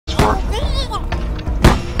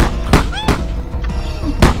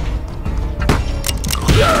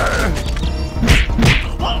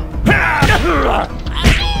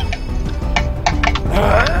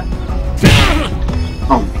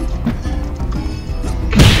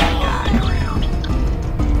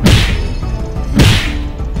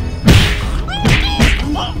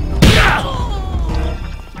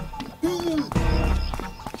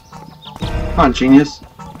on, genius.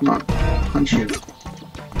 Come on. Punch you.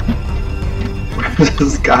 Where's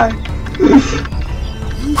this guy?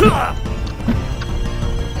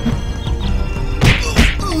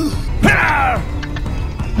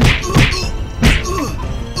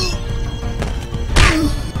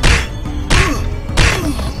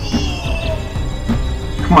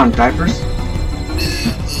 Come on, diapers.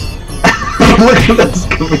 Look at this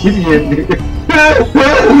comedian, dude.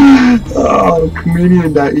 Oh,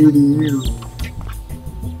 comedian.edu.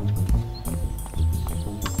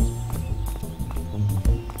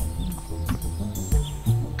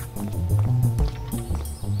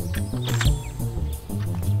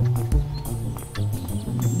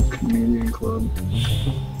 Comedian club.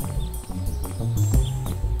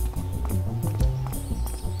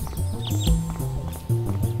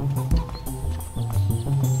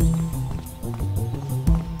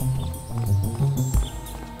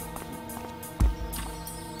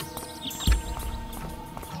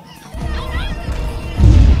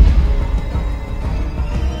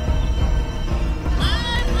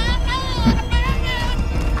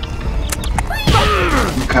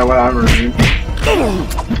 Okay, whatever, dude.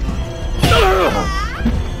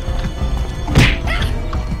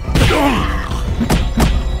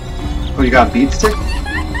 Oh, you got a beat stick?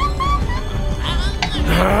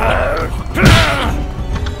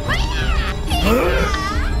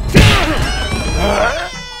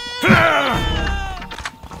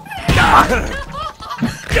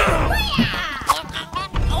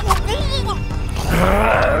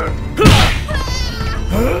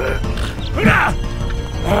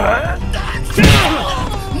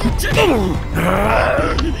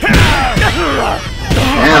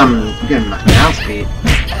 Damn, I'm getting my mouse beat.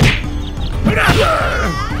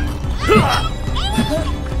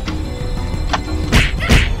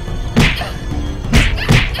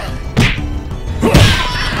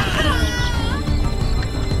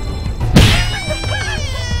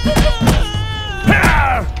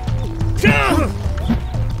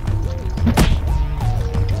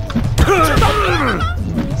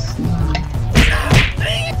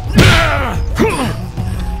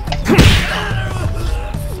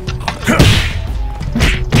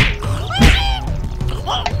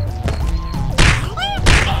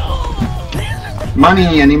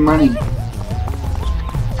 Money, I need money.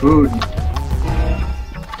 Food.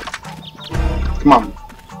 Come on.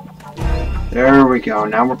 There we go.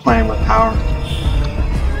 Now we're playing with power.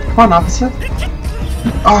 Come on, opposite.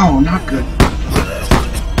 Oh, not good.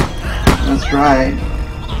 That's right.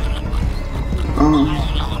 Oh,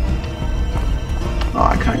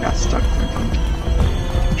 I kind of got stuck there.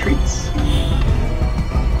 Treats.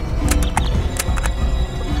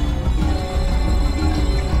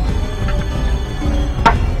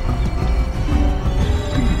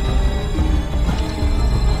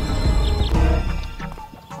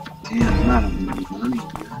 Damn, not enough money.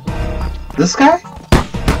 This guy?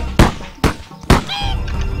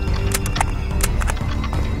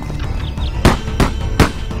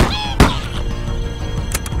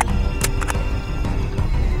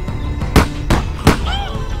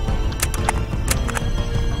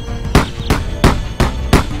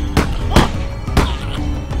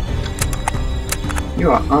 You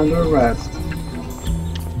are under arrest.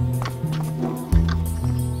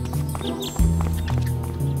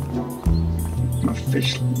 My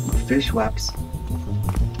fish whaps.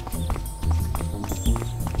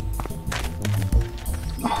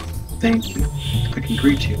 Oh, thank you. I can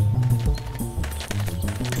greet you.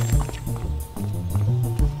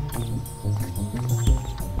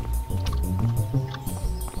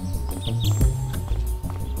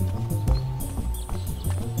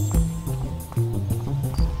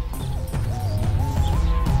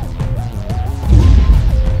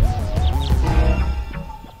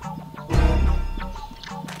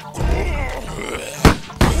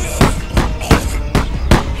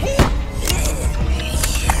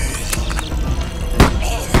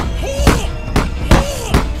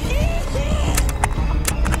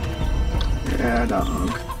 Yeah, dog.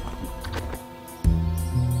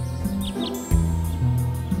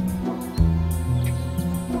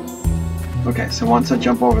 Okay, so once I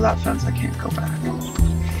jump over that fence, I can't go back.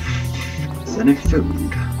 Is there any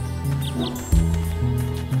food?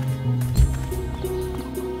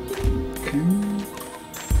 Okay.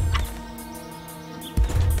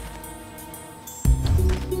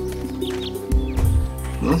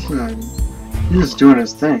 This guy, he's just doing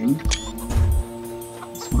his thing.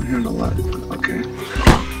 Just want him to let it. Okay.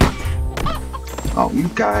 Oh, you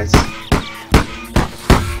guys.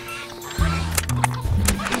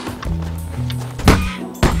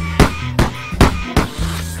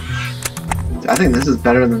 I think this is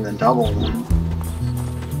better than the double one.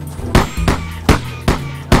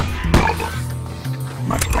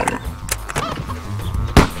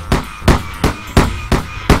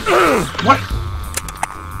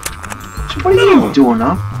 Didn't do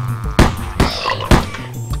enough.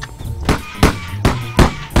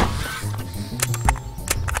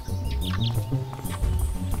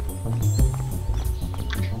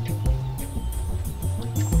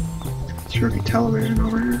 Tricky television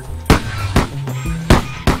over here.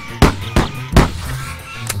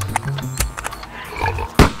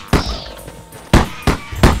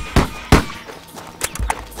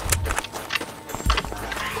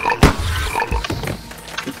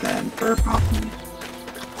 Burp off me.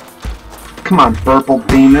 Come on, Burple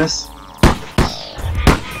Venus.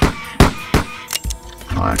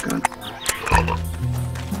 Oh, that's good.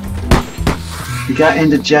 You got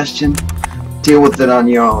indigestion? Deal with it on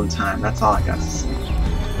your own time. That's all I got to say.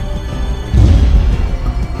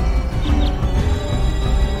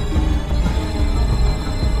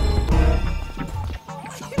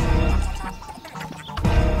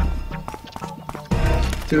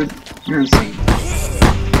 Dude, you're insane.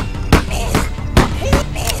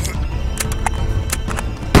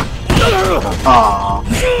 Aww.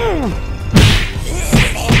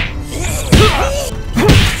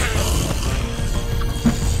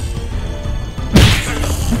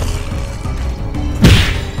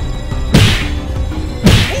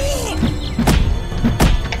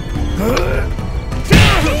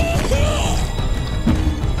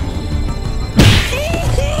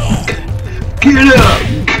 Get up!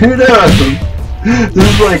 Get up! This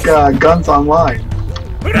is like Guns Online.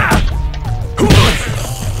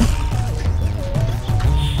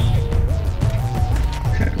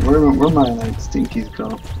 Where my like stinkies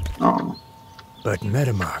go? Oh. But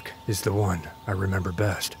Metamark is the one I remember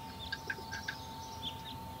best.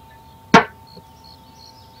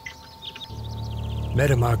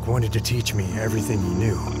 Metamark wanted to teach me everything he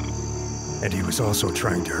knew, and he was also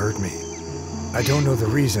trying to hurt me. I don't know the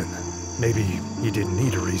reason. Maybe he didn't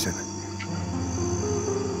need a reason.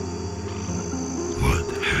 What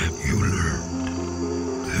have you learned?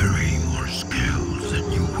 3 more skills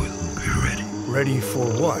and you will be ready. Ready for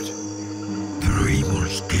what? 3 more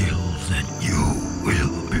skills and you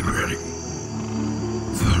will be ready.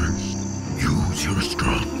 First, use your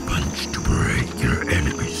strong punch to break your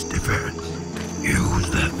enemy's defense. Use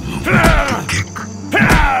that moment to kick.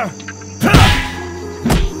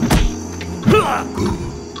 Good.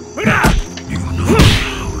 You know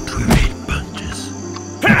how to evade punches.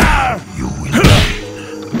 You will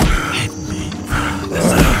hit me from the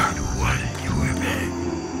side while you evade.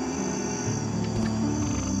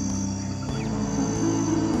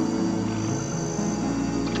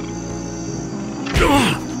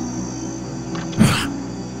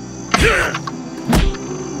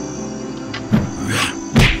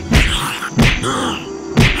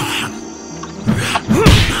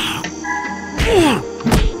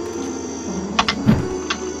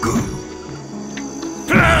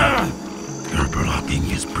 Your blocking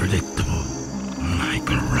is predictable, like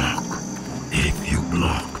a rock. If you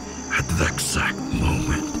block at the exact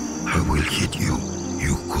moment I will hit you,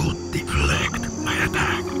 you could deflect my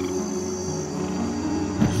attack.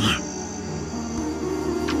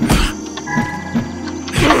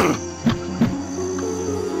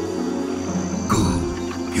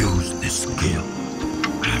 Good. Use this skill.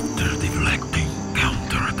 After deflecting,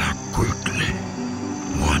 counterattack quickly.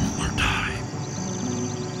 One more time.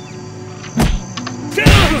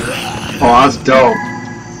 Oh, that's dope.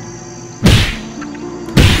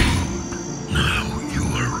 Now you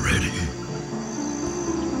are ready.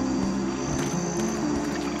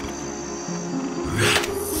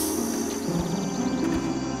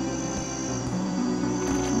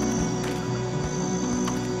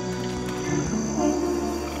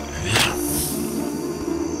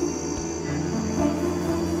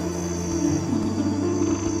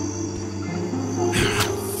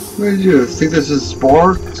 What did you think this is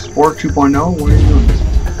Spore 2.0? What are you doing?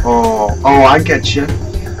 Oh, I get you.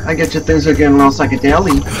 I get you. Things are getting a little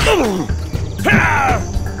psychedelic.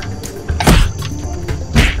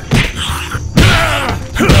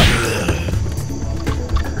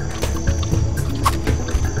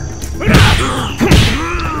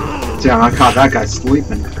 Damn, I caught that guy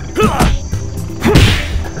sleeping.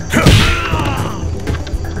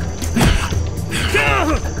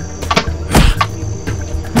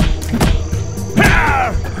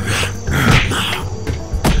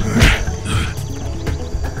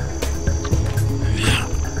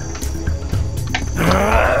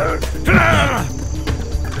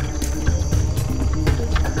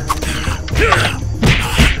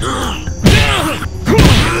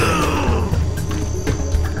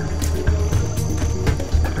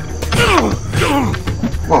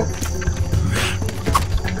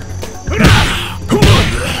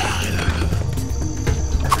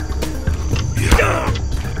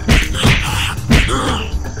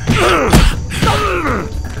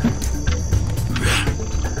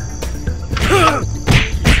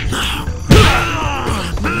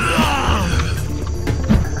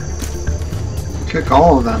 like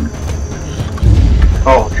all of them.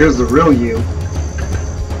 Oh, here's the real you.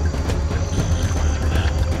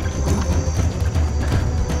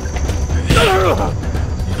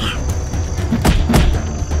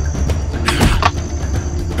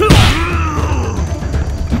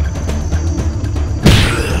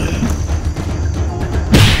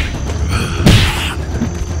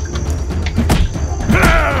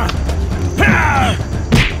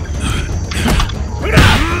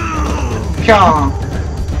 Yeah.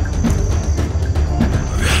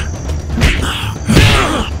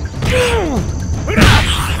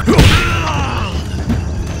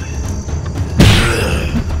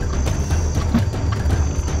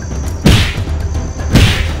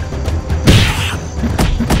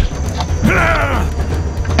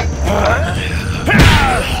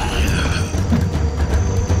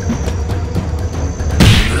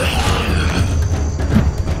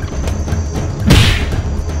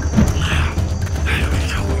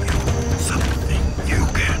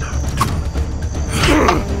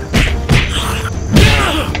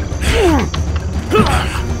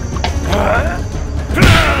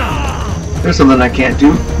 There's something I can't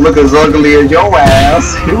do. Look as ugly as your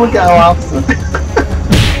ass. Here we go, officer.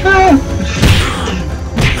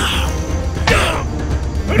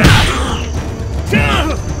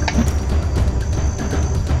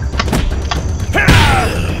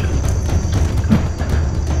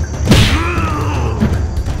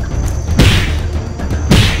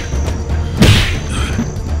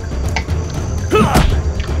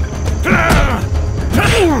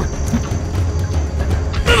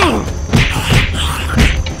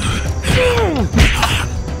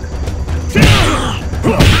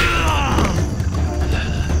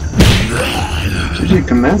 Should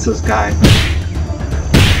commence this guy.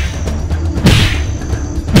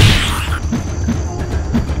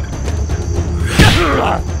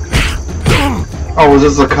 Oh, was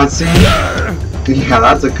this a cutscene? Yeah,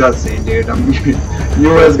 that's a cutscene, dude.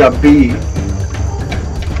 Your ass got beat.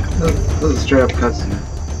 This is a straight up cutscene.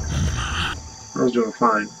 I was doing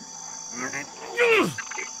fine.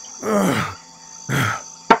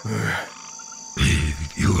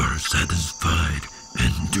 If you are satisfied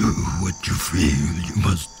and do what you feel you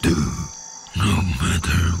must do, no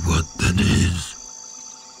matter what that is.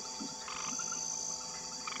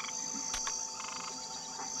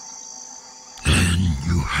 Then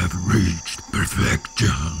you have reached perfection.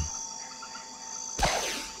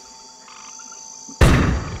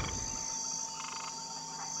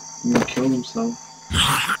 He killed himself.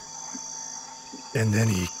 And then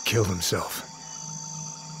he killed himself.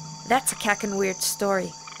 That's a cackin' weird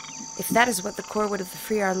story. If that is what the Corwood of the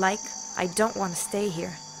Free are like, I don't want to stay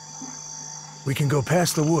here. We can go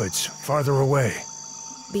past the woods, farther away.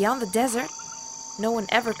 Beyond the desert? No one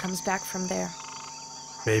ever comes back from there.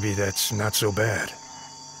 Maybe that's not so bad.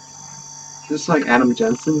 This is like Adam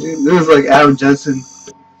Jensen, dude. This is like Adam Jensen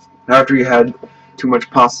after he had too much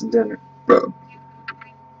pasta dinner. Bro.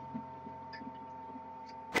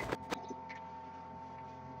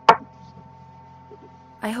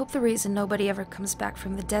 I hope the reason nobody ever comes back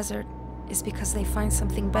from the desert is because they find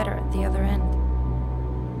something better at the other end.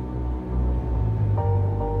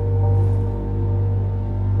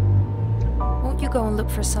 Won't you go and look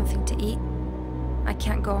for something to eat? I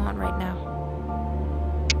can't go on right now.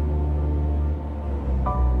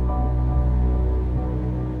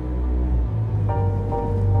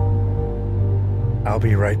 I'll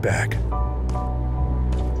be right back.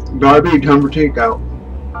 Darby, time for takeout.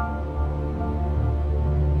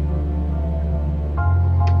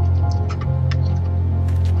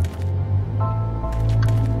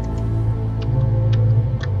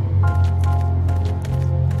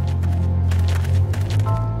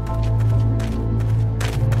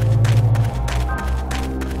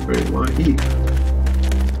 Where do you want to eat?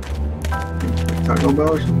 Taco Bell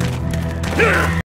or something?